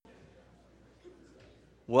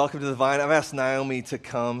Welcome to the Vine. I've asked Naomi to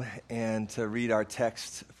come and to read our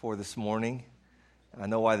text for this morning. I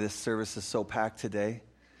know why this service is so packed today,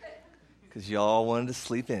 because y'all wanted to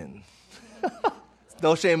sleep in.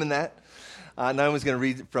 No shame in that. Naomi's going to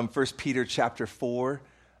read from 1 Peter chapter 4,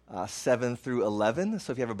 7 through 11.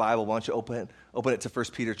 So if you have a Bible, why don't you open it to 1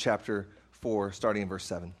 Peter chapter 4, starting in verse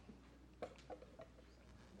 7. The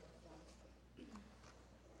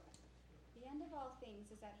end of all things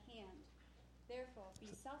is at hand. Therefore, be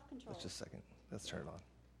self-controlled. Just a second. Let's turn it on.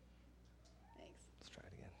 Thanks. Let's try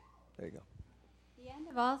it again. There you go. The end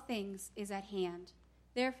of all things is at hand.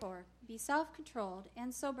 Therefore, be self-controlled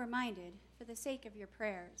and sober-minded for the sake of your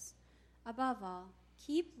prayers. Above all,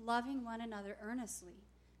 keep loving one another earnestly,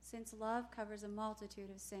 since love covers a multitude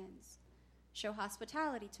of sins. Show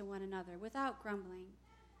hospitality to one another without grumbling.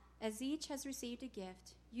 As each has received a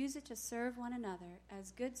gift, use it to serve one another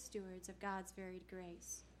as good stewards of God's varied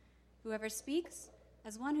grace. Whoever speaks,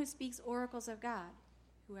 as one who speaks oracles of God.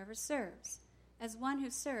 Whoever serves, as one who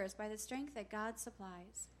serves by the strength that God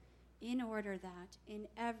supplies, in order that, in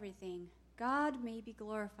everything, God may be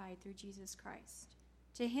glorified through Jesus Christ.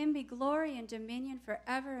 To him be glory and dominion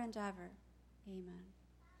forever and ever. Amen.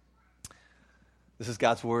 This is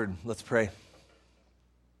God's word. Let's pray.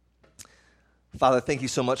 Father, thank you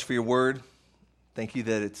so much for your word. Thank you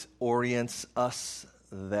that it orients us,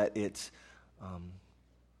 that it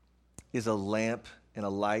is a lamp and a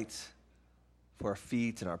light for our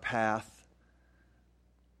feet and our path.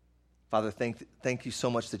 Father, thank you so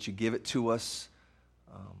much that you give it to us.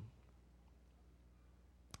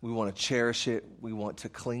 We want to cherish it. We want to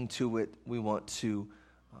cling to it. We want to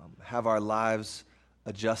have our lives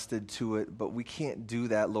adjusted to it. But we can't do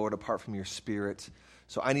that, Lord, apart from your Spirit.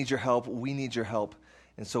 So I need your help. We need your help.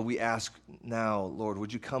 And so we ask now, Lord,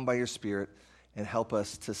 would you come by your Spirit and help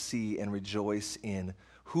us to see and rejoice in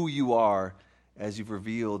who you are as you've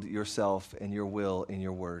revealed yourself and your will in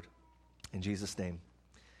your word. In Jesus' name,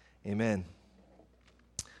 amen.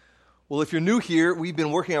 Well, if you're new here, we've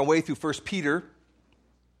been working our way through 1 Peter,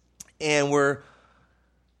 and we're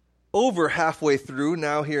over halfway through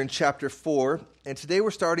now here in chapter 4, and today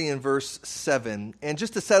we're starting in verse 7. And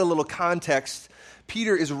just to set a little context,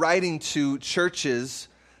 Peter is writing to churches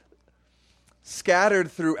scattered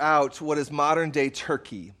throughout what is modern-day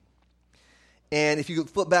Turkey. And if you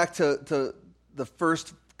flip back to the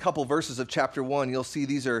first couple verses of chapter 1, you'll see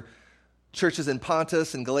these are churches in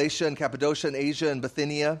Pontus and Galatia and Cappadocia and Asia and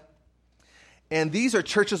Bithynia. And these are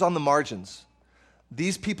churches on the margins.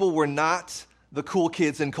 These people were not the cool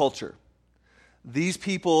kids in culture. These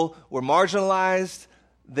people were marginalized.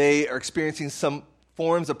 They are experiencing some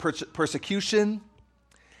forms of persecution.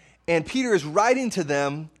 And Peter is writing to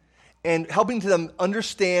them and helping them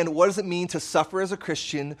understand what does it mean to suffer as a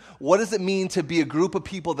Christian, what does it mean to be a group of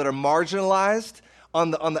people that are marginalized on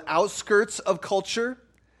the outskirts of culture,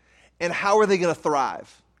 and how are they going to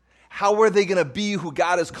thrive? How are they going to be who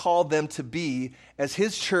God has called them to be as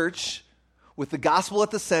his church with the gospel at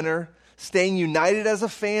the center, staying united as a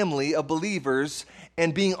family of believers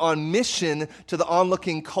and being on mission to the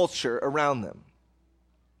onlooking culture around them?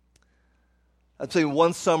 I'll tell you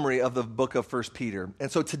one summary of the book of 1 Peter.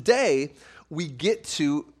 And so today, we get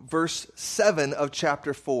to verse 7 of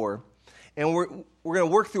chapter 4. And we're going to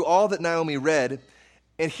work through all that Naomi read.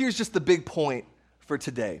 And here's just the big point for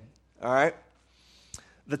today. All right?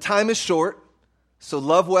 The time is short, so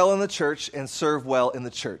love well in the church and serve well in the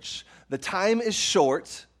church. The time is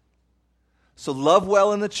short, so love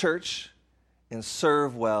well in the church and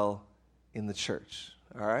serve well in the church.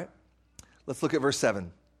 All right? Let's look at verse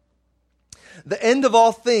 7. The end of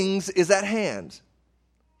all things is at hand,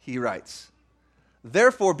 he writes.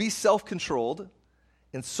 Therefore, be self-controlled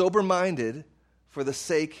and sober-minded for the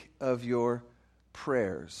sake of your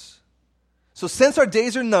prayers. So since our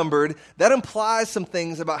days are numbered, that implies some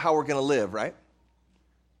things about how we're going to live, right?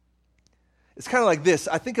 It's kind of like this.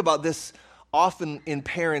 I think about this often in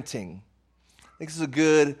parenting. I think this is a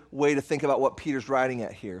good way to think about what Peter's writing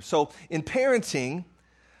at here. So in parenting,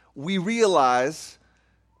 we realize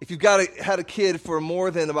if you've had a kid for more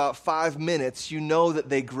than about 5 minutes, you know that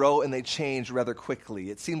they grow and they change rather quickly.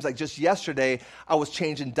 It seems like just yesterday I was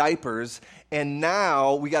changing diapers, and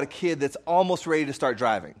now we got a kid that's almost ready to start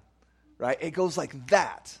driving, right? It goes like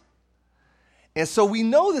that. And so we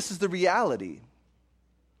know this is the reality.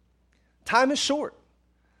 Time is short.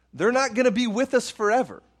 They're not going to be with us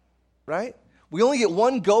forever, right? We only get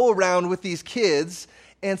one go around with these kids,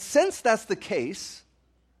 and since that's the case,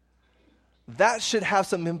 that should have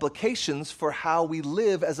some implications for how we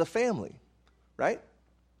live as a family, right?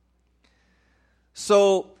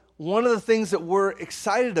 So one of the things that we're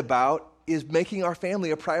excited about is making our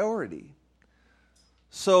family a priority.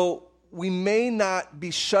 So we may not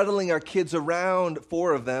be shuttling our kids around,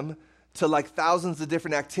 4 of them, to like thousands of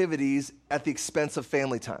different activities at the expense of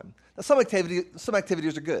family time. Now, some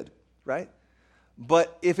activities are good, right?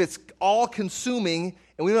 But if it's all consuming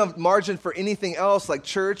and we don't have margin for anything else like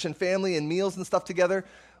church and family and meals and stuff together,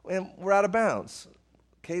 we're out of bounds.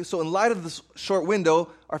 Okay, so in light of this short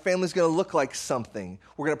window, our family's going to look like something.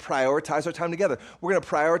 We're going to prioritize our time together. We're going to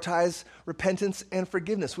prioritize repentance and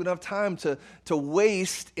forgiveness. We don't have time to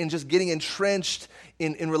waste in just getting entrenched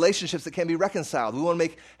in relationships that can be reconciled. We want to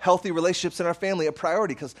make healthy relationships in our family a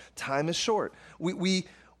priority because time is short.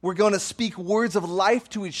 We're going to speak words of life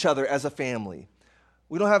to each other as a family.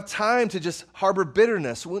 We don't have time to just harbor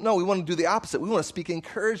bitterness. No, we want to do the opposite. We want to speak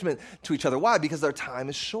encouragement to each other. Why? Because our time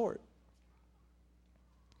is short.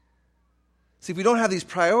 See, if we don't have these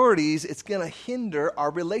priorities, it's going to hinder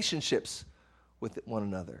our relationships with one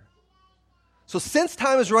another. So since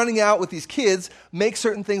time is running out with these kids, make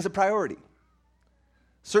certain things a priority.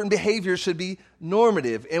 Certain behaviors should be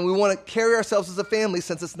normative, and we want to carry ourselves as a family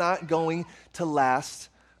since it's not going to last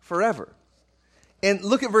forever. And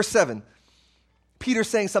look at verse 7. Peter's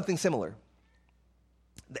saying something similar.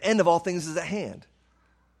 The end of all things is at hand.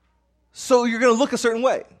 So you're going to look a certain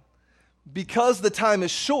way. Because the time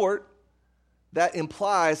is short, that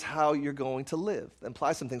implies how you're going to live. That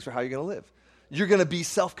implies some things for how you're going to live. You're going to be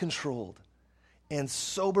self-controlled and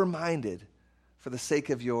sober-minded for the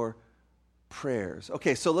sake of your prayers.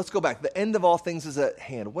 Okay, so let's go back. The end of all things is at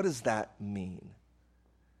hand. What does that mean?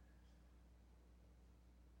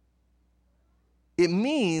 It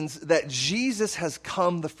means that Jesus has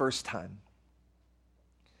come the first time.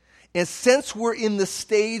 And since we're in the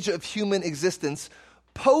stage of human existence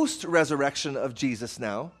post-resurrection of Jesus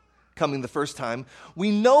now, coming the first time,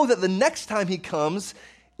 we know that the next time he comes,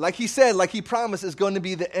 like he said, like he promised, is going to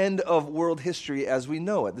be the end of world history as we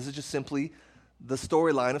know it. This is just simply the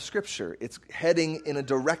storyline of Scripture. It's heading in a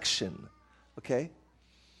direction, okay?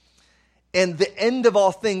 And the end of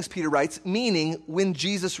all things, Peter writes, meaning when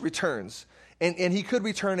Jesus returns. And he could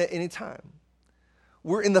return at any time.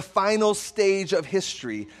 We're in the final stage of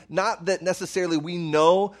history. Not that necessarily we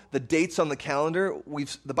know the dates on the calendar.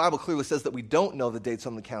 The Bible clearly says that we don't know the dates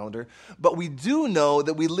on the calendar. But we do know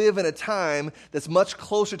that we live in a time that's much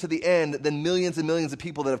closer to the end than millions and millions of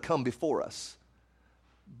people that have come before us,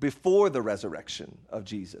 before the resurrection of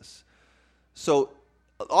Jesus. So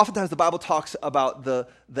oftentimes the Bible talks about the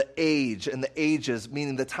age and the ages,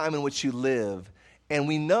 meaning the time in which you live. And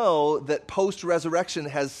we know that post-resurrection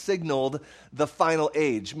has signaled the final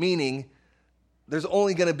age, meaning there's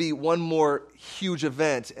only going to be one more huge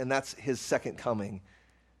event, and that's his second coming.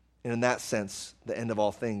 And in that sense, the end of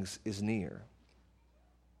all things is near.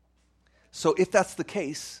 So if that's the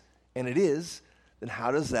case, and it is, then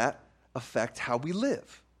how does that affect how we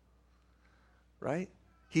live? Right?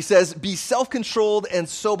 He says, be self-controlled and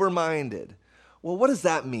sober-minded. Well, what does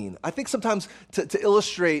that mean? I think sometimes to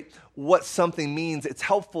illustrate what something means, it's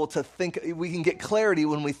helpful to think, we can get clarity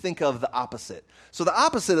when we think of the opposite. So the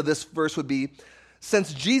opposite of this verse would be,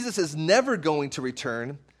 since Jesus is never going to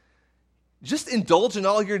return, just indulge in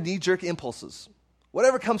all your knee-jerk impulses.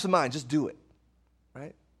 Whatever comes to mind, just do it,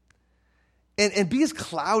 right? And be as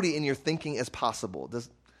cloudy in your thinking as possible. Does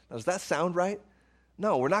that sound right?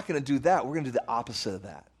 No, we're not going to do that. We're going to do the opposite of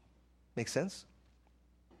that. Make sense?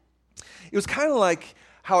 It was kind of like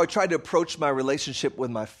how I tried to approach my relationship with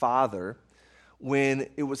my father when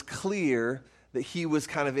it was clear that he was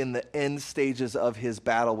kind of in the end stages of his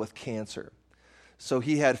battle with cancer. So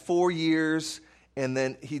he had 4 years, and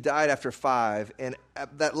then he died after 5. And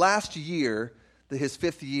that last year, his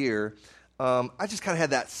 5th year, I just kind of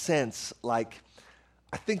had that sense, like,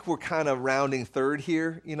 I think we're kind of rounding third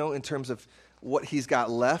here, in terms of what he's got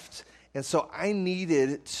left. And so I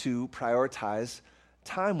needed to prioritize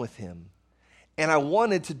time with him. And I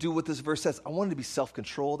wanted to do what this verse says. I wanted to be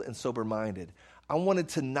self-controlled and sober-minded. I wanted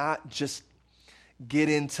to not just get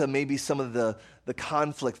into maybe some of the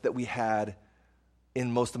conflict that we had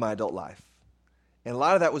in most of my adult life. And a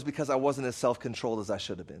lot of that was because I wasn't as self-controlled as I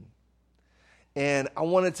should have been. And I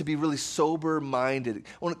wanted to be really sober-minded.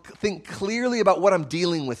 I want to think clearly about what I'm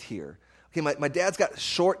dealing with here. Okay, my dad's got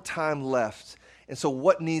short time left. And so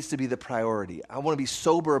what needs to be the priority? I want to be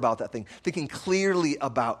sober about that thing, thinking clearly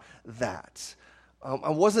about that.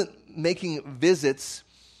 I wasn't making visits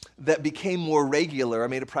that became more regular. I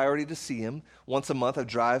made a priority to see him. Once a month, I'd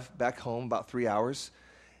drive back home about 3 hours.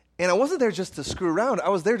 And I wasn't there just to screw around. I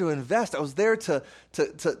was there to invest. I was there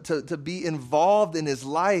to be involved in his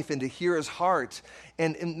life and to hear his heart.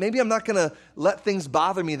 And maybe I'm not going to let things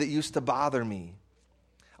bother me that used to bother me.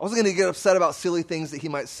 I wasn't going to get upset about silly things that he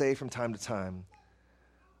might say from time to time.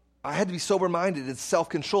 I had to be sober-minded and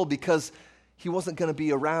self-controlled because he wasn't going to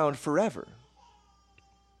be around forever.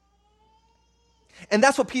 And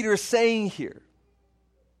that's what Peter is saying here.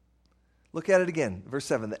 Look at it again, verse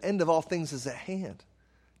 7. The end of all things is at hand.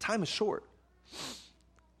 Time is short.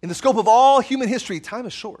 In the scope of all human history, time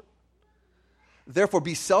is short. Therefore,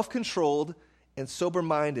 be self-controlled and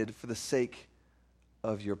sober-minded for the sake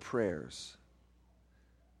of your prayers.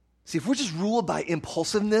 See, if we're just ruled by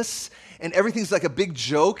impulsiveness and everything's like a big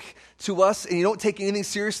joke to us and you don't take anything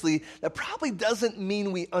seriously, that probably doesn't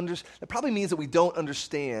mean that probably means that we don't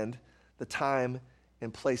understand the time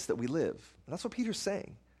and place that we live. And that's what Peter's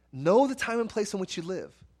saying. Know the time and place in which you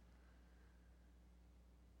live.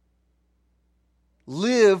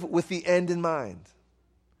 Live with the end in mind.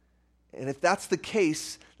 And if that's the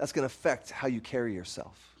case, that's going to affect how you carry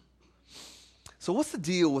yourself. So what's the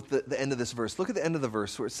deal with the end of this verse? Look at the end of the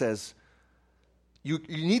verse where it says, you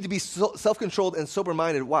need to be self-controlled and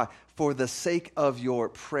sober-minded. Why? For the sake of your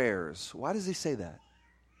prayers. Why does he say that?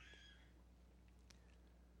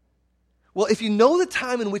 Well, if you know the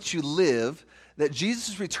time in which you live, that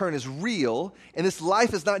Jesus' return is real, and this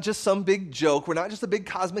life is not just some big joke, we're not just a big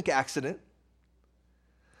cosmic accident,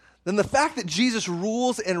 then the fact that Jesus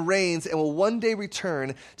rules and reigns and will one day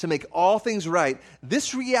return to make all things right,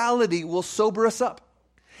 this reality will sober us up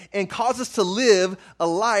and cause us to live a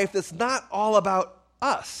life that's not all about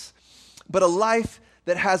us, but a life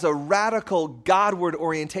that has a radical Godward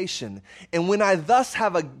orientation. And when I thus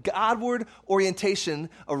have a Godward orientation,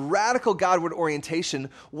 a radical Godward orientation,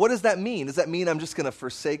 what does that mean? Does that mean I'm just going to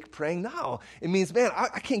forsake praying? No. It means, man,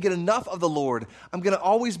 I can't get enough of the Lord. I'm going to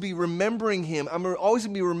always be remembering him. I'm always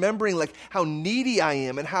going to be remembering like how needy I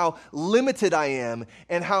am and how limited I am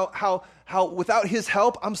and how without his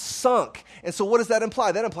help, I'm sunk. And so what does that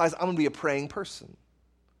imply? That implies I'm going to be a praying person.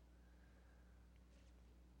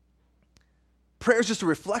 Prayer is just a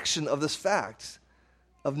reflection of this fact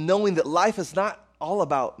of knowing that life is not all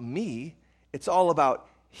about me, it's all about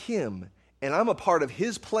him. And I'm a part of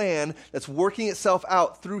his plan that's working itself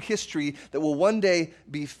out through history that will one day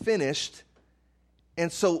be finished.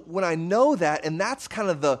 And so when I know that, and that's kind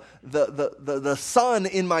of the sun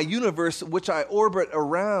in my universe which I orbit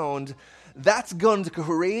around, that's going to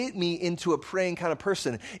create me into a praying kind of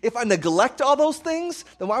person. If I neglect all those things,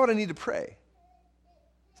 then why would I need to pray?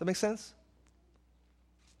 Does that make sense?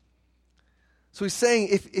 So he's saying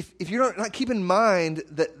if you're not keep in mind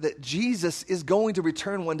that Jesus is going to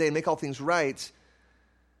return one day and make all things right,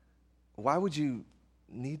 why would you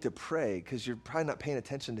need to pray? Because you're probably not paying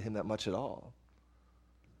attention to him that much at all.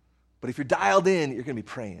 But if you're dialed in, you're going to be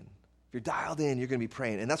praying. If you're dialed in, you're going to be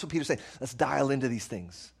praying. And that's what Peter's saying. Let's dial into these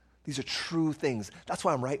things. These are true things. That's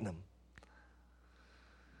why I'm writing them.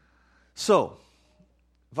 So,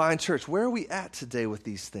 Vine Church, where are we at today with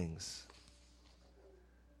these things?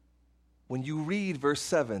 When you read verse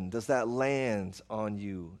 7, does that land on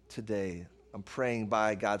you today? I'm praying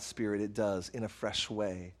by God's Spirit it does in a fresh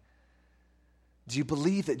way. Do you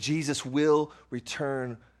believe that Jesus will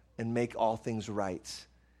return and make all things right?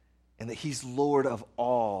 And that he's Lord of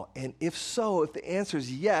all? And if so, if the answer is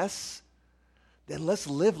yes, then let's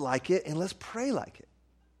live like it and let's pray like it.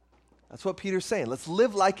 That's what Peter's saying. Let's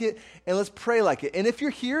live like it and let's pray like it. And if you're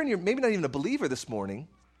here and you're maybe not even a believer this morning,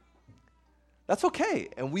 that's okay.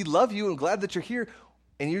 And we love you and glad that you're here.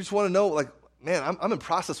 And you just want to know, like, man, I'm in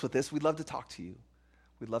process with this. We'd love to talk to you.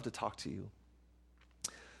 We'd love to talk to you.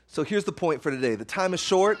 So here's the point for today. The time is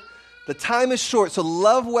short. The time is short. So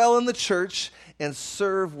love well in the church and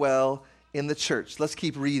serve well in the church. Let's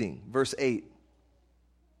keep reading. Verse 8.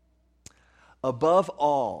 Above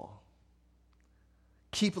all,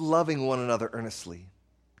 keep loving one another earnestly,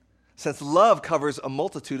 since love covers a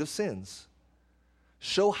multitude of sins.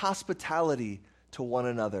 Show hospitality to one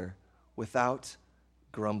another without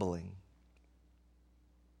grumbling.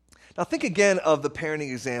 Now think again of the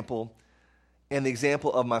parenting example and the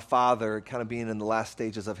example of my father kind of being in the last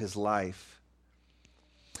stages of his life.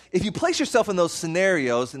 If you place yourself in those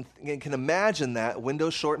scenarios and can imagine that, window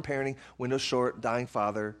short in parenting, window short, dying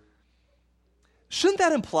father, shouldn't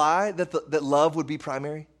that imply that love would be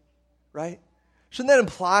primary, right? Shouldn't that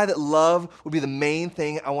imply that love would be the main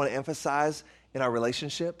thing I want to emphasize in our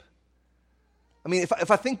relationship? I mean, if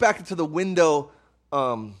I think back to the window,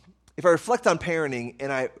 if I reflect on parenting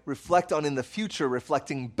and I reflect on in the future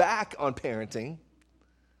reflecting back on parenting,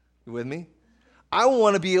 you with me? I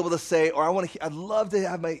want to be able to say, or I'd love to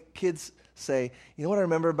have my kids say, you know what I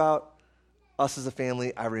remember about us as a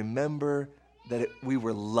family? I remember that we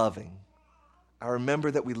were loving. I remember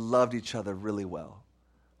that we loved each other really well.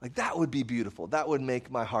 Like that would be beautiful. That would make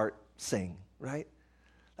my heart sing, right?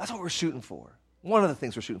 That's what we're shooting for. One of the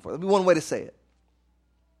things we're shooting for. That'd be one way to say it.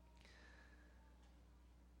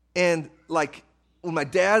 And like when my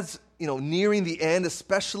dad's, nearing the end,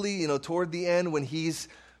 especially, toward the end when he's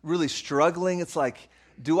really struggling, it's like,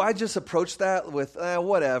 do I just approach that with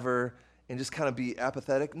whatever and just kind of be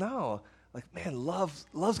apathetic? No. Like, man, love's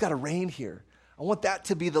got to reign here. I want that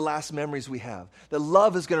to be the last memories we have. That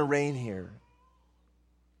love is going to reign here.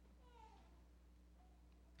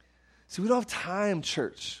 See, we don't have time,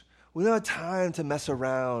 church. We don't have time to mess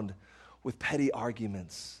around with petty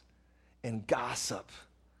arguments and gossip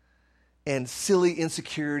and silly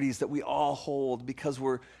insecurities that we all hold because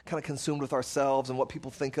we're kind of consumed with ourselves and what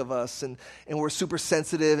people think of us, and we're super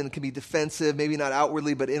sensitive and can be defensive, maybe not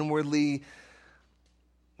outwardly, but inwardly.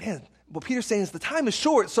 Man, what Peter's saying is the time is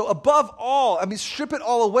short, so above all, strip it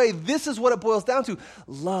all away. This is what it boils down to.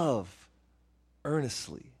 Love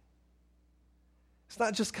earnestly. It's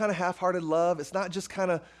not just kind of half-hearted love. It's not just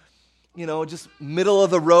kind of, just middle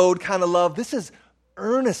of the road kind of love. This is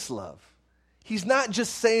earnest love. He's not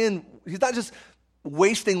just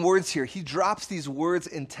wasting words here. He drops these words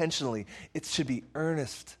intentionally. It should be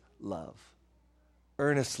earnest love.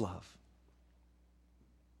 Earnest love.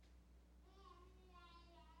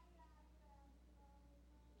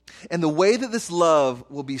 And the way that this love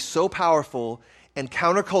will be so powerful and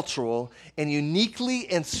countercultural and uniquely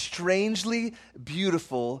and strangely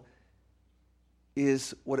beautiful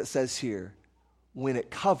is what it says here, when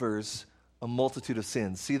it covers a multitude of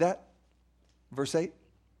sins. See that? Verse 8.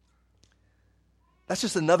 That's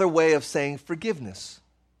just another way of saying forgiveness.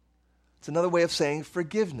 It's another way of saying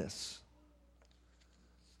forgiveness.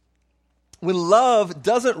 When love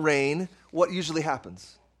doesn't reign, what usually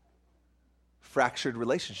happens? Fractured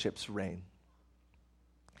relationships reign.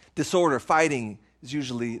 Disorder, fighting is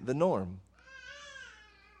usually the norm.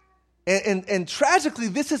 And tragically,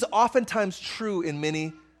 this is oftentimes true in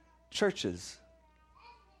many churches.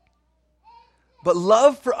 But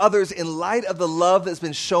love for others in light of the love that's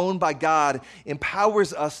been shown by God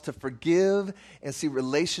empowers us to forgive and see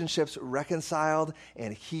relationships reconciled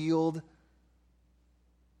and healed.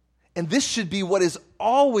 And this should be what is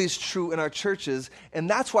always true in our churches, and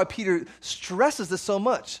that's why Peter stresses this so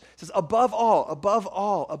much. He says, above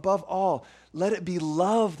all, let it be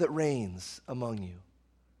love that reigns among you.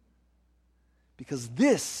 Because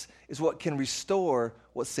this is what can restore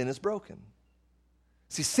what sin has broken.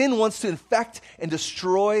 See, sin wants to infect and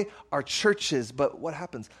destroy our churches, but what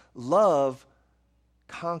happens? Love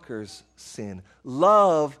conquers sin.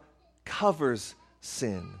 Love covers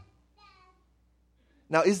sin.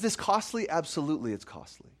 Now, is this costly? Absolutely, it's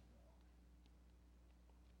costly.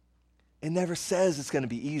 It never says it's going to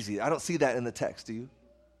be easy. I don't see that in the text, do you?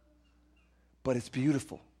 But it's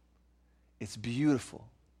beautiful. It's beautiful.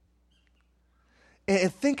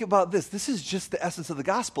 And think about this. This is just the essence of the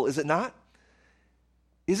gospel, is it not?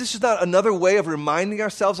 Is this just not another way of reminding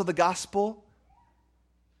ourselves of the gospel?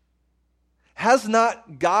 Has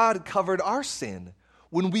not God covered our sin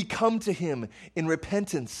when we come to him in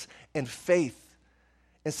repentance and faith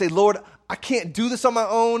and say, Lord, I can't do this on my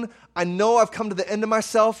own. I know I've come to the end of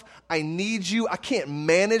myself. I need you. I can't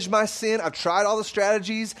manage my sin. I've tried all the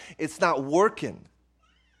strategies. It's not working.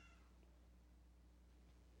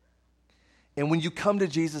 And when you come to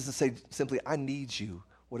Jesus and say simply, I need you,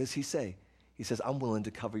 what does he say? He says, I'm willing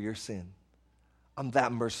to cover your sin. I'm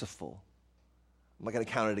that merciful. I'm not going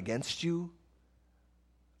to count it against you.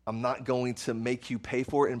 I'm not going to make you pay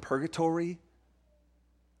for it in purgatory.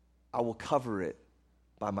 I will cover it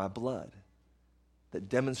by my blood that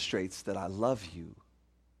demonstrates that I love you.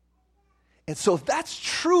 And so if that's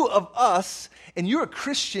true of us, and you're a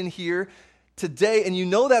Christian here today, and you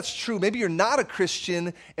know that's true, maybe you're not a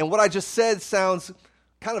Christian, and what I just said sounds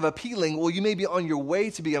kind of appealing. Well, you may be on your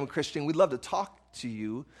way to become a Christian. We'd love to talk to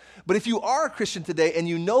you. But if you are a Christian today, and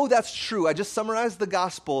you know that's true, I just summarized the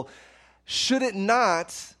gospel, should it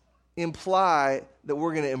not imply that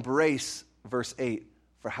we're going to embrace verse 8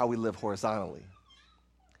 for how we live horizontally?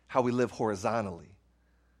 How we live horizontally.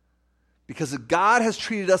 Because if God has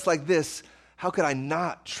treated us like this, how could I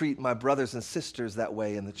not treat my brothers and sisters that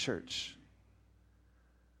way in the church?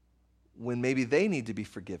 When maybe they need to be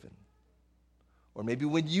forgiven. Or maybe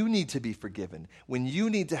when you need to be forgiven. When you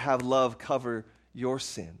need to have love cover your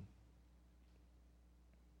sin.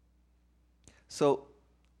 So,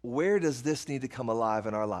 where does this need to come alive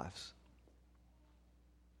in our lives?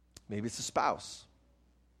 Maybe it's a spouse.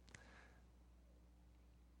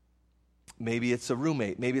 Maybe it's a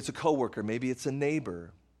roommate. Maybe it's a coworker. Maybe it's a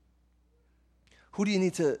neighbor. Who do you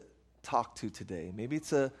need to talk to today? Maybe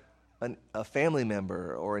it's a family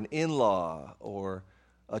member or an in-law or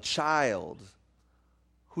a child.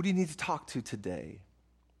 Who do you need to talk to today?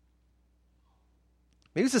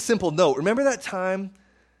 Maybe it's a simple note. Remember that time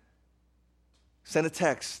Send a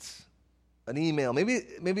text, an email.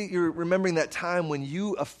 Maybe you're remembering that time when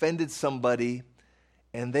you offended somebody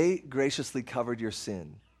and they graciously covered your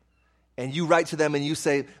sin. And you write to them and you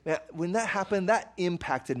say, man, when that happened, that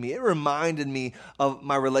impacted me. It reminded me of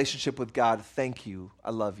my relationship with God. Thank you.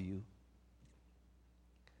 I love you.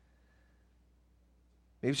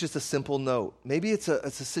 Maybe it's just a simple note. Maybe it's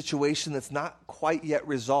a situation that's not quite yet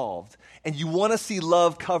resolved. And you want to see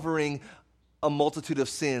love covering a multitude of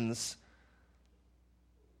sins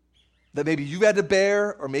that maybe you've had to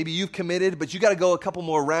bear or maybe you've committed, but you got to go a couple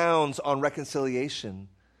more rounds on reconciliation.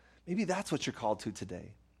 Maybe that's what you're called to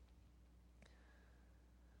today.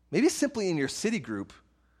 Maybe simply in your city group.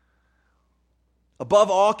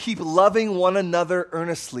 Above all, keep loving one another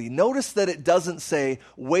earnestly. Notice that it doesn't say,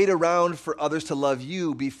 wait around for others to love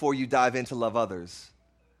you before you dive in to love others.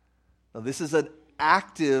 Now, this is an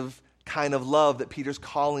active kind of love that Peter's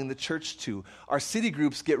calling the church to. Our city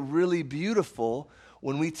groups get really beautiful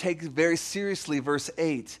when we take very seriously verse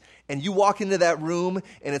 8. And you walk into that room,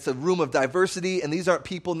 and it's a room of diversity, and these aren't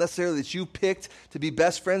people necessarily that you picked to be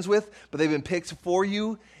best friends with, but they've been picked for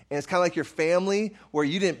you. And it's kind of like your family, where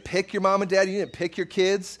you didn't pick your mom and dad, you didn't pick your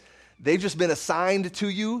kids. They've just been assigned to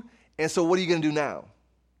you. And so what are you going to do now?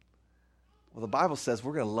 Well, the Bible says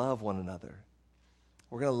we're going to love one another.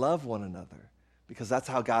 We're going to love one another because that's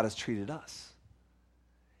how God has treated us.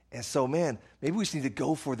 And so, man, maybe we just need to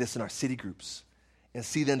go for this in our city groups and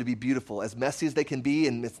see them to be beautiful, as messy as they can be,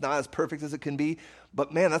 and it's not as perfect as it can be.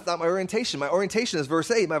 But man, that's not my orientation. My orientation is verse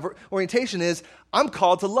 8. My orientation is I'm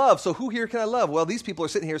called to love. So who here can I love? Well, these people are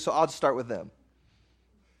sitting here, so I'll just start with them.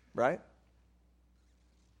 Right?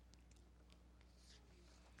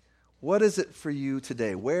 What is it for you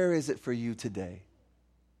today? Where is it for you today?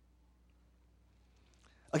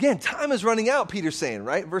 Again, time is running out, Peter's saying,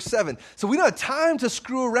 right? Verse 7. So we don't have time to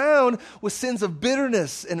screw around with sins of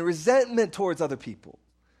bitterness and resentment towards other people.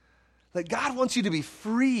 Like, God wants you to be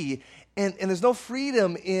free, and there's no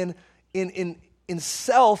freedom in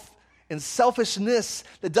self and selfishness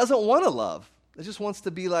that doesn't want to love. It just wants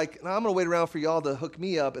to be like, no, I'm going to wait around for y'all to hook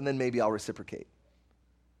me up, and then maybe I'll reciprocate.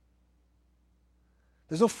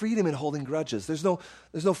 There's no freedom in holding grudges. There's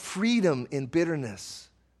no freedom in bitterness.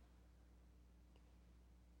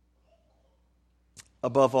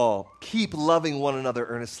 Above all, keep loving one another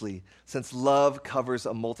earnestly, since love covers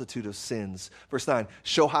a multitude of sins. Verse 9,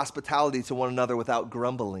 show hospitality to one another without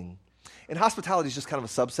grumbling. And hospitality is just kind of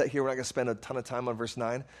a subset here. We're not going to spend a ton of time on verse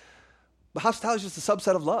 9. But hospitality is just a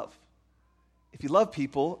subset of love. If you love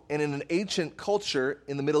people, and in an ancient culture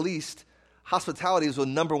in the Middle East, hospitality is the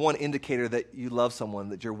number one indicator that you love someone,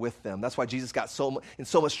 that you're with them. That's why Jesus got in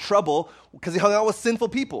so much trouble, because he hung out with sinful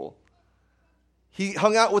people. He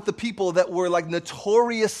hung out with the people that were like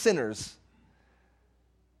notorious sinners.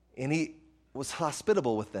 And he was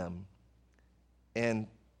hospitable with them. And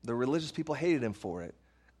the religious people hated him for it.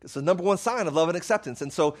 It's the number one sign of love and acceptance.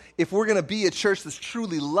 And so if we're going to be a church that's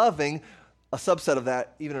truly loving, a subset of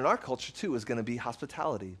that, even in our culture too, is going to be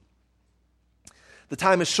hospitality. The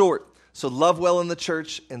time is short, so love well in the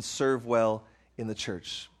church and serve well in the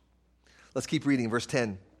church. Let's keep reading, verse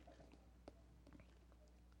 10.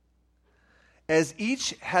 As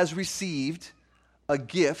each has received a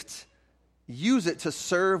gift, use it to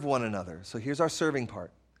serve one another. So here's our serving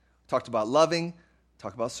part. Talked about loving,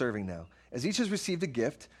 talk about serving now. As each has received a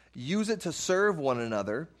gift, use it to serve one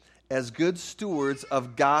another as good stewards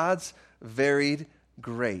of God's varied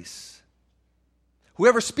grace.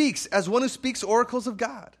 Whoever speaks, as one who speaks oracles of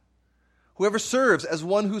God. Whoever serves, as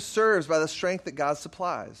one who serves by the strength that God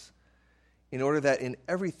supplies, in order that in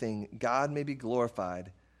everything God may be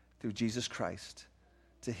glorified through Jesus Christ.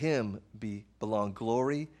 To him belong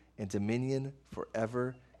glory and dominion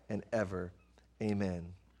forever and ever. Amen.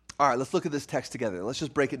 All right, let's look at this text together. Let's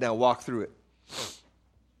just break it down, walk through it.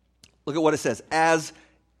 Look at what it says. As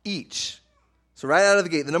each. So right out of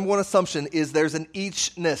the gate, the number one assumption is there's an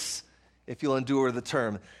eachness, if you'll endure the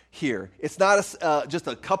term here. It's not just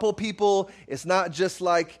a couple people. It's not just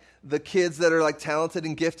like the kids that are like talented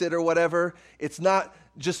and gifted or whatever. It's not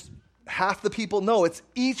just half the people. No, it's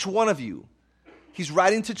each one of you. He's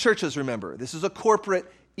writing to churches, remember. This is a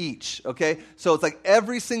corporate each, okay? So it's like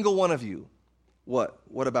every single one of you. What?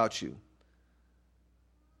 What about you?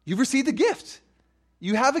 You've received a gift.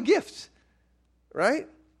 You have a gift, right?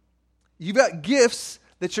 You've got gifts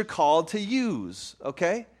that you're called to use,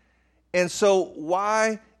 okay? And so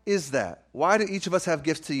why is that? Why do each of us have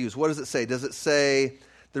gifts to use? What does it say? Does it say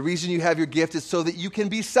the reason you have your gift is so that you can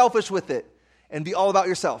be selfish with it and be all about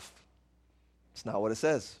yourself? It's not what it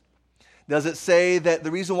says. Does it say that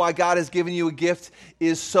the reason why God has given you a gift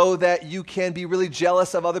is so that you can be really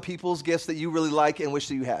jealous of other people's gifts that you really like and wish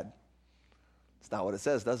that you had? It's not what it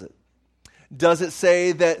says, does it? Does it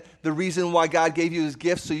say that the reason why God gave you his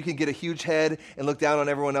gifts so you can get a huge head and look down on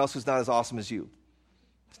everyone else who's not as awesome as you?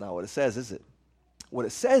 It's not what it says, is it? What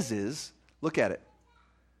it says is, look at it.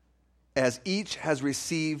 As each has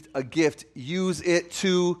received a gift, use it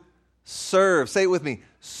to serve. Say it with me.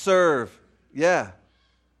 Serve. Yeah.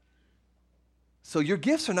 So your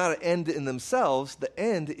gifts are not an end in themselves. The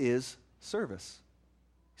end is service.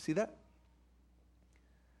 See that?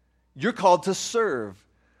 You're called to serve.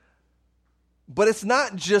 But it's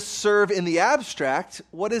not just serve in the abstract.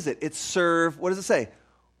 What is it? It's serve, what does it say?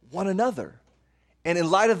 One another. And in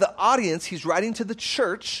light of the audience, he's writing to the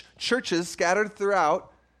churches scattered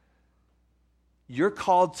throughout. You're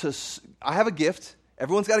called to, I have a gift.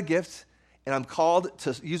 Everyone's got a gift. And I'm called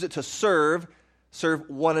to use it to serve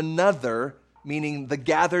one another, meaning the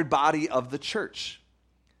gathered body of the church.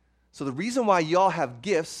 So the reason why y'all have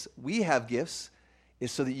gifts, we have gifts,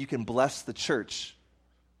 is so that you can bless the church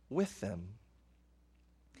with them.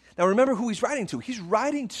 Now remember who he's writing to. He's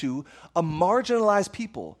writing to a marginalized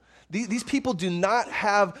people. These people do not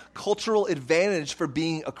have cultural advantage for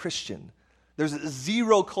being a Christian. There's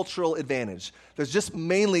zero cultural advantage. There's just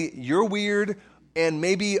mainly, you're weird, and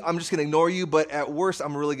maybe I'm just going to ignore you, but at worst,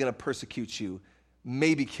 I'm really going to persecute you,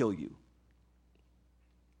 maybe kill you.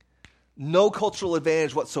 No cultural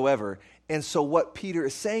advantage whatsoever. And so what Peter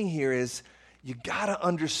is saying here is, you got to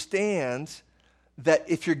understand that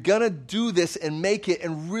if you're going to do this and make it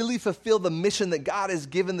and really fulfill the mission that God has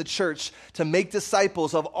given the church to make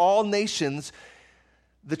disciples of all nations,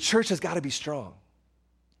 the church has got to be strong.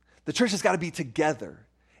 The church has got to be together.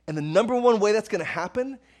 And the number one way that's going to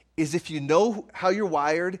happen is if you know how you're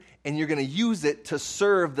wired and you're going to use it to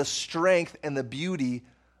serve the strength and the beauty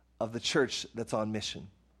of the church that's on mission.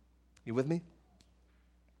 You with me?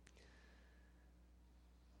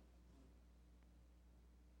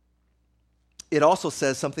 It also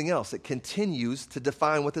says something else. It continues to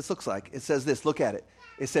define what this looks like. It says this, look at it.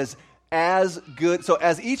 It says, as good, so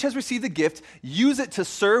as each has received a gift, use it to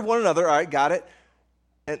serve one another. All right, got it.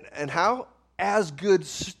 And how? As good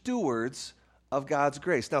stewards of God's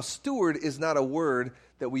grace. Now, steward is not a word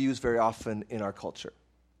that we use very often in our culture.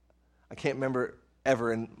 I can't remember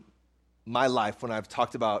ever in my life when I've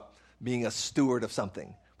talked about being a steward of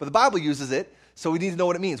something. But the Bible uses it, so we need to know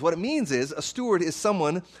what it means. What it means is a steward is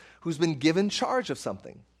someone who's been given charge of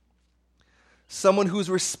something. Someone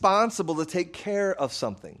who's responsible to take care of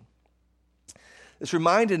something. This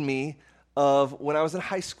reminded me of when I was in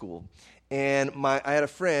high school, and I had a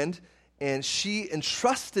friend, and she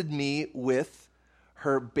entrusted me with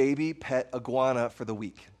her baby pet iguana for the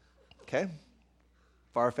week. Okay?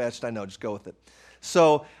 Far-fetched, I know, just go with it.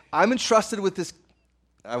 So I'm entrusted with this,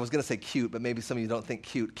 I was going to say cute, but maybe some of you don't think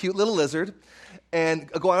cute little lizard. And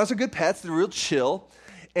iguanas are good pets, they're real chill.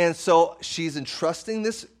 And so she's entrusting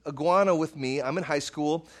this iguana with me. I'm in high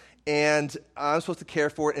school, and I'm supposed to care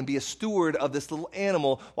for it and be a steward of this little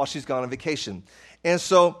animal while she's gone on vacation. And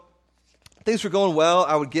so things were going well.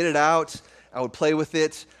 I would get it out. I would play with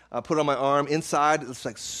it, put it on my arm. Inside, it's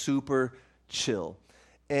like super chill.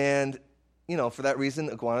 And, you know, for that reason,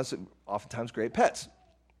 iguanas are oftentimes great pets.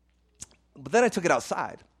 But then I took it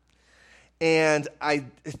outside. And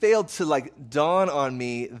it failed to dawn on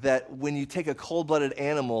me that when you take a cold-blooded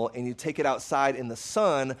animal and you take it outside in the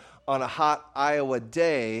sun on a hot Iowa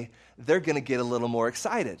day, they're going to get a little more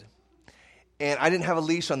excited. And I didn't have a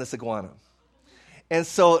leash on this iguana. And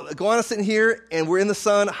so iguana's sitting here, and we're in the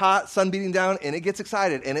sun, hot, sun beating down, and it gets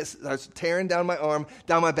excited. And it starts tearing down my arm,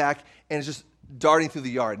 down my back, and it's just darting through the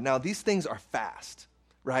yard. Now, these things are fast,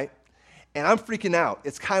 right? And I'm freaking out.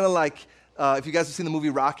 It's kind of like... if you guys have seen the movie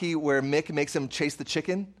Rocky, where Mick makes him chase the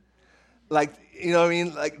chicken, you know what I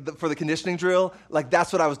mean? For the conditioning drill,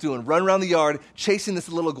 that's what I was doing. Run around the yard, chasing this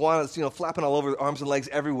little iguana that's, flapping all over, arms and legs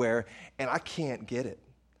everywhere, and I can't get it,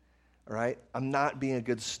 all right? I'm not being a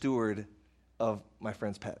good steward of my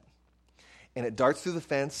friend's pet. And it darts through the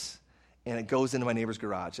fence, and it goes into my neighbor's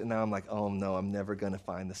garage. And now I'm like, oh, no, I'm never going to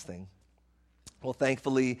find this thing. Well,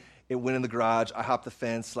 thankfully, it went in the garage. I hopped the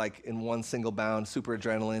fence in one single bound, super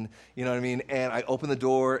adrenaline, you know what I mean? And I open the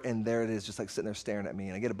door, and there it is, just sitting there staring at me.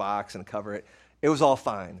 And I get a box and I cover it. It was all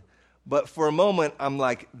fine. But for a moment, I'm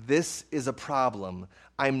like, this is a problem.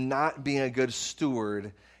 I'm not being a good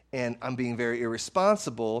steward, and I'm being very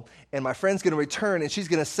irresponsible. And my friend's going to return, and she's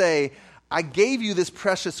going to say, I gave you this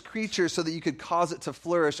precious creature so that you could cause it to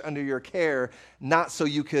flourish under your care, not so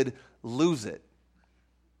you could lose it.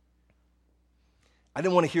 I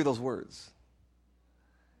didn't want to hear those words.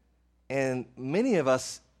 And many of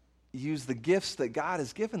us use the gifts that God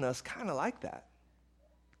has given us kind of like that.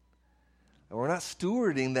 And we're not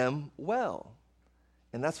stewarding them well.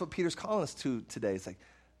 And that's what Peter's calling us to today. It's like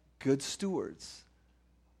good stewards,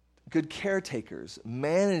 good caretakers,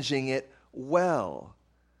 managing it well.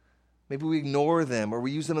 Maybe we ignore them, or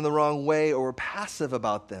we use them in the wrong way, or we're passive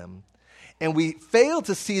about them. And we fail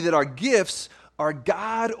to see that our gifts are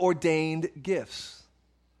God-ordained gifts.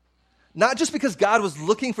 Not just because God was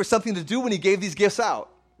looking for something to do when he gave these gifts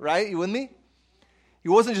out, right? You with me? He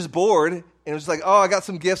wasn't just bored and was like, oh, I got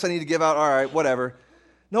some gifts I need to give out. All right, whatever.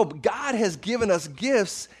 No, but God has given us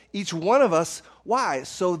gifts, each one of us. Why?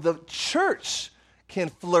 So the church can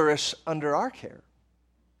flourish under our care,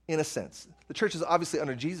 in a sense. The church is obviously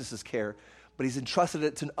under Jesus' care, but he's entrusted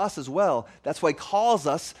it to us as well. That's why he calls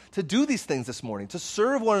us to do these things this morning, to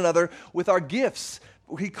serve one another with our gifts.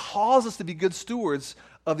 He calls us to be good stewards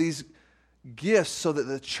of these gifts so that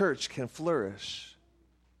the church can flourish.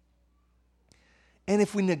 And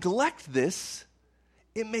if we neglect this,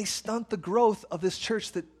 it may stunt the growth of this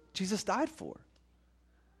church that Jesus died for.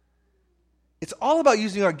 It's all about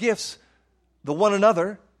using our gifts, the one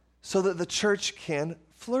another, so that the church can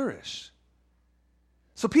flourish.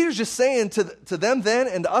 So Peter's just saying to them then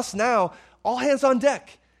and to us now, all hands on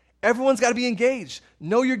deck. Everyone's got to be engaged.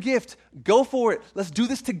 Know your gift. Go for it. Let's do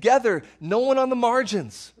this together. No one on the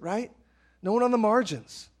margins, right? No one on the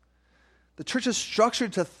margins. The church is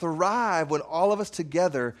structured to thrive when all of us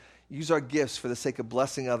together use our gifts for the sake of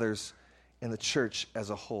blessing others and the church as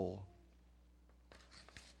a whole.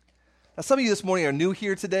 Now, some of you this morning are new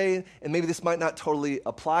here today, and maybe this might not totally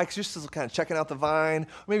apply because you're still kind of checking out the Vine,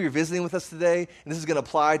 or maybe you're visiting with us today, and this is going to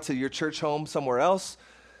apply to your church home somewhere else.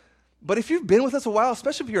 But if you've been with us a while,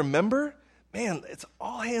 especially if you're a member, man, it's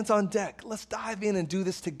all hands on deck. Let's dive in and do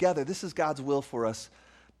this together. This is God's will for us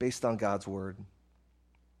based on God's word.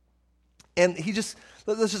 And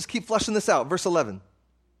let's just keep fleshing this out. Verse 11.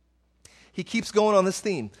 He keeps going on this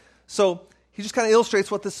theme. So he just kind of illustrates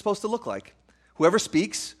what this is supposed to look like. Whoever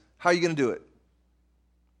speaks, how are you going to do it?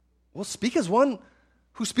 Well, speak as one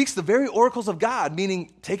who speaks the very oracles of God,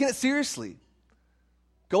 meaning taking it seriously,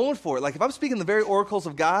 going for it. Like if I'm speaking the very oracles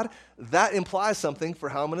of God, that implies something for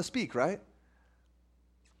how I'm going to speak, right?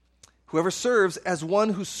 Whoever serves as one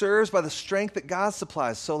who serves by the strength that God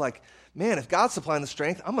supplies. So like, man, if God's supplying the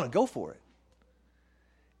strength, I'm going to go for it.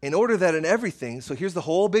 In order that in everything, so here's the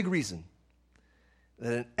whole big reason,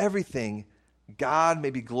 that in everything, God may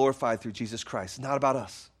be glorified through Jesus Christ. It's not about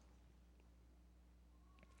us.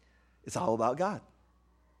 It's all about God.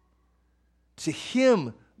 To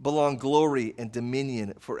him belong glory and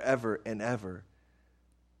dominion forever and ever.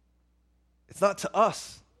 It's not to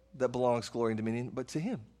us that belongs glory and dominion, but to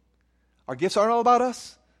him. Our gifts aren't all about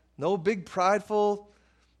us. No big prideful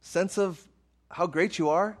sense of how great you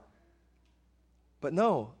are. But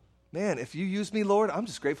no, man, if you use me, Lord, I'm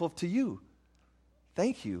just grateful to you.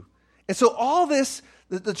 Thank you. And so all this,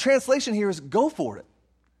 the translation here is go for it.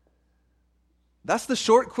 That's the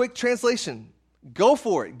short, quick translation. Go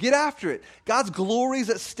for it. Get after it. God's glory is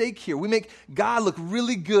at stake here. We make God look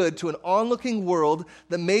really good to an onlooking world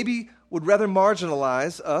that maybe would rather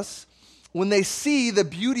marginalize us when they see the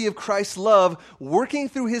beauty of Christ's love working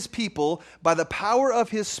through his people by the power of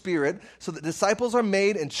his Spirit, so that disciples are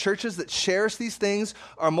made and churches that cherish these things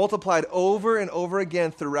are multiplied over and over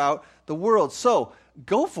again throughout the world. So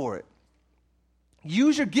go for it.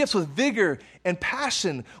 Use your gifts with vigor and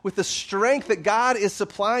passion, with the strength that God is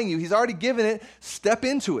supplying you. He's already given it. Step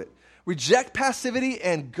into it. Reject passivity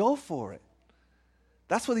and go for it.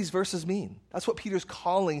 That's what these verses mean. That's what Peter's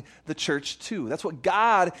calling the church to. That's what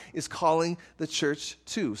God is calling the church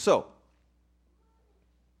to. So,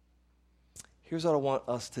 here's what I want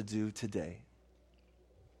us to do today.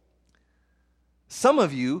 Some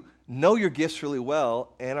of you know your gifts really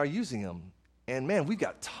well and are using them. And man, we've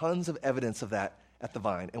got tons of evidence of that at the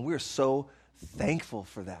Vine, and we're so thankful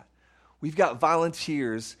for that. We've got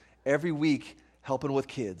volunteers every week helping with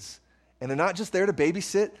kids. And they're not just there to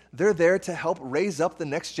babysit, they're there to help raise up the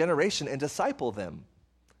next generation and disciple them,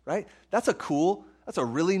 right? That's a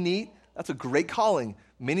really neat, that's a great calling.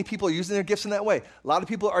 Many people are using their gifts in that way. A lot of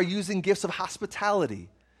people are using gifts of hospitality.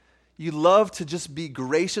 You love to just be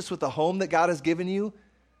gracious with the home that God has given you,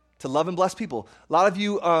 to love and bless people. A lot of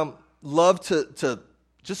you love to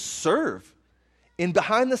just serve in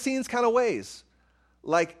behind-the-scenes kind of ways,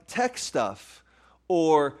 like tech stuff,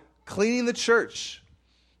 or cleaning the church,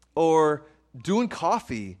 or doing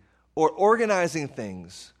coffee, or organizing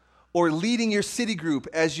things, or leading your city group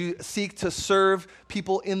as you seek to serve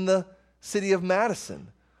people in the city of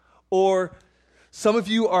Madison. Or some of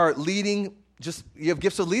you are leading, you have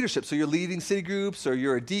gifts of leadership, so you're leading city groups, or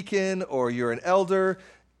you're a deacon, or you're an elder.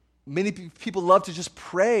 Many people love to just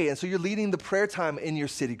pray, and so you're leading the prayer time in your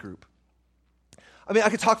city group. I mean, I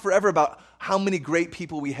could talk forever about how many great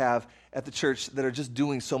people we have at the church that are just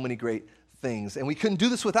doing so many great things, and we couldn't do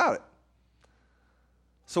this without it.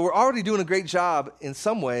 So we're already doing a great job in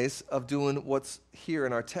some ways of doing what's here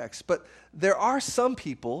in our text. But there are some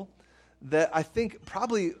people that I think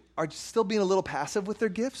probably are still being a little passive with their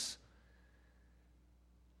gifts.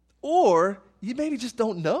 Or you maybe just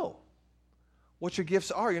don't know what your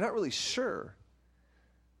gifts are. You're not really sure.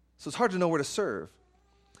 So it's hard to know where to serve.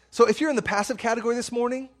 So if you're in the passive category this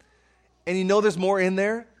morning and you know there's more in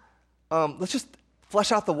there, let's just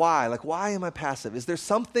flesh out the why. Like, why am I passive? Is there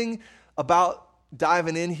something about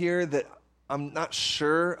diving in here that I'm not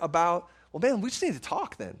sure about? Well, man, we just need to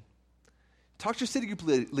talk then. Talk to your city group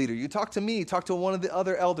leader. You talk to me. Talk to one of the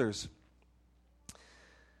other elders.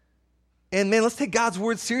 And man, let's take God's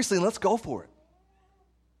word seriously and let's go for it.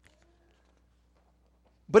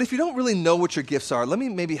 But if you don't really know what your gifts are, let me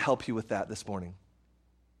maybe help you with that this morning.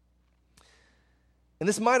 And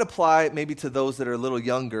this might apply maybe to those that are a little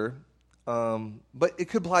younger, but it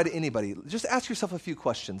could apply to anybody. Just ask yourself a few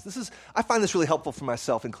questions. I find this really helpful for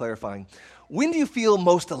myself in clarifying. When do you feel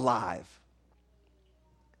most alive?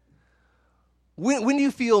 When do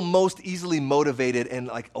you feel most easily motivated and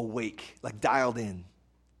like awake, like dialed in?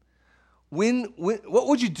 What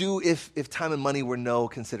would you do if time and money were no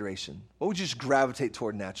consideration? What would you just gravitate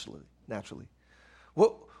toward naturally?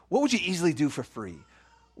 What would you easily do for free?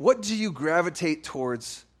 What do you gravitate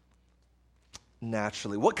towards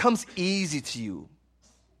naturally? What comes easy to you?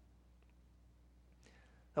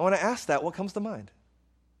 Now, when I ask that, what comes to mind?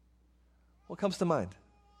 What comes to mind?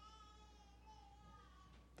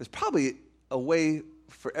 There's probably a way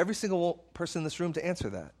for every single person in this room to answer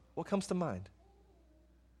that. What comes to mind?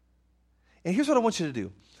 And here's what I want you to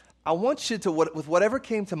do. I want you to, with whatever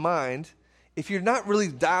came to mind, if you're not really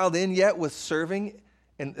dialed in yet with serving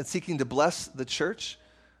and seeking to bless the church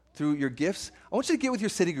through your gifts, I want you to get with your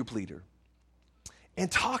city group leader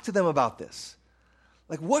and talk to them about this.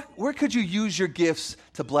 Like, where could you use your gifts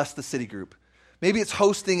to bless the city group? Maybe it's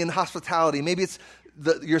hosting and hospitality. Maybe it's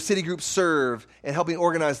your city group serve and helping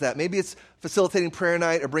organize that. Maybe it's facilitating prayer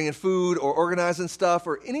night or bringing food or organizing stuff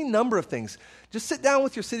or any number of things. Just sit down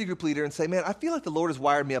with your city group leader and say, man, I feel like the Lord has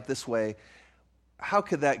wired me up this way. How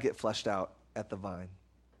could that get fleshed out at the Vine?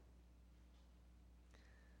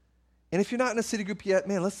 And if you're not in a city group yet,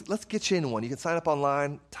 man, let's get you in one. You can sign up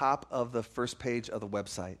online, top of the first page of the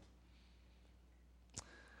website.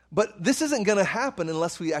 But this isn't going to happen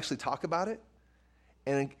unless we actually talk about it.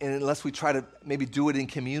 And unless we try to maybe do it in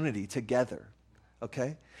community together,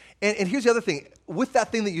 okay? And here's the other thing. With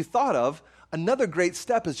that thing that you thought of, another great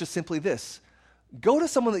step is just simply this. Go to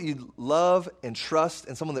someone that you love and trust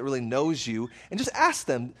and someone that really knows you and just ask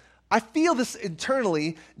them, I feel this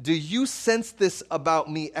internally. Do you sense this about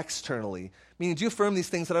me externally? Meaning, do you affirm these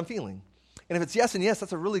things that I'm feeling? And if it's yes and yes,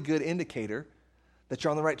 that's a really good indicator that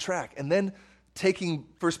you're on the right track. And then taking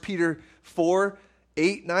 1 Peter 4,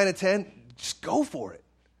 8, 9, and 10, just go for it.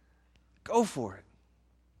 Go for it.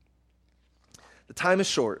 The time is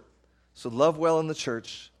short, so love well in the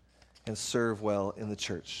church and serve well in the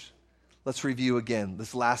church. Let's review again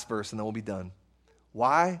this last verse, and then we'll be done.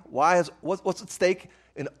 Why? What's at stake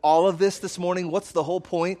in all of this morning? What's the whole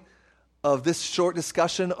point of this short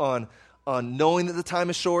discussion on knowing that the time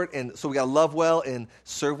is short, and so we got to love well and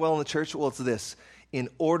serve well in the church? Well, it's this. In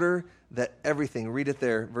order that everything, read it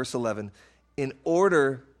there, verse 11, in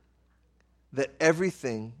order that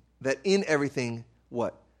in everything,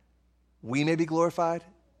 what? We may be glorified?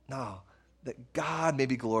 No, that God may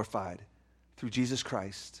be glorified through Jesus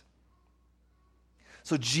Christ.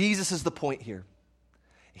 So Jesus is the point here.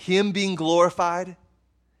 Him being glorified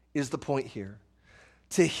is the point here.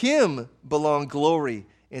 To him belong glory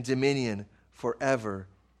and dominion forever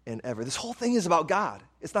and ever. This whole thing is about God.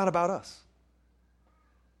 It's not about us.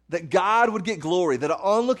 That God would get glory, that an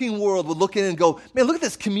onlooking world would look in and go, man, look at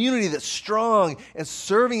this community that's strong and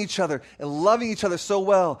serving each other and loving each other so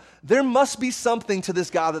well. There must be something to this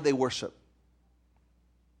God that they worship.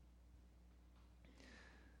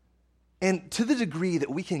 And to the degree that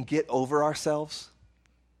we can get over ourselves,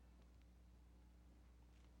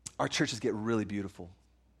 our churches get really beautiful.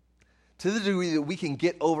 To the degree that we can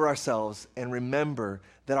get over ourselves and remember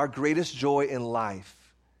that our greatest joy in life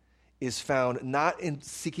is found not in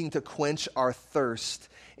seeking to quench our thirst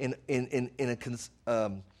in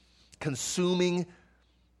a consuming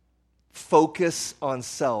focus on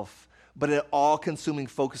self, but an all-consuming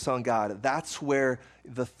focus on God. That's where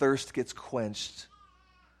the thirst gets quenched.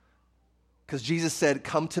 Because Jesus said,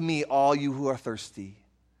 come to me, all you who are thirsty.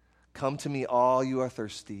 Come to me, all you are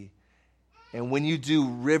thirsty. And when you do,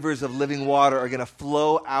 rivers of living water are going to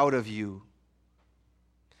flow out of you.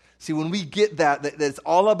 See, when we get that it's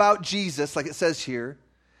all about Jesus, like it says here,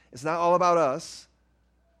 it's not all about us,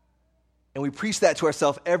 and we preach that to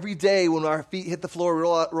ourselves every day when our feet hit the floor,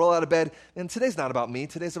 roll out of bed, and today's not about me,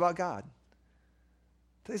 today's about God.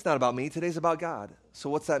 Today's not about me, today's about God.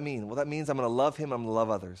 So what's that mean? Well, that means I'm going to love him, I'm going to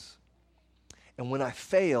love others. And when I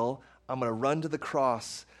fail, I'm going to run to the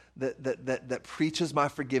cross that preaches my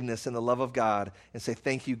forgiveness and the love of God and say,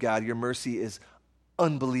 thank you, God, your mercy is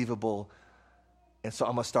unbelievable. And so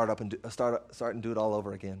I'm going to start and do it all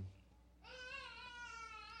over again.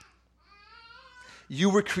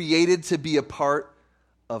 You were created to be a part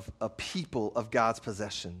of a people of God's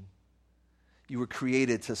possession. You were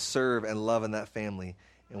created to serve and love in that family.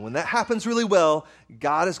 And when that happens really well,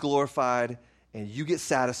 God is glorified and you get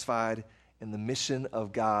satisfied and the mission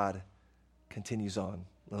of God continues on.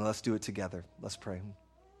 And let's do it together. Let's pray.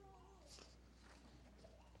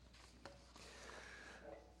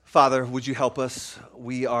 Father, would you help us?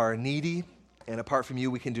 We are needy, and apart from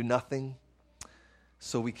you, we can do nothing.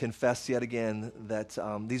 So we confess yet again that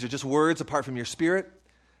these are just words apart from your Spirit.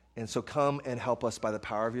 And so come and help us by the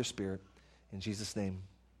power of your Spirit. In Jesus' name,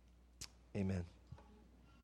 amen.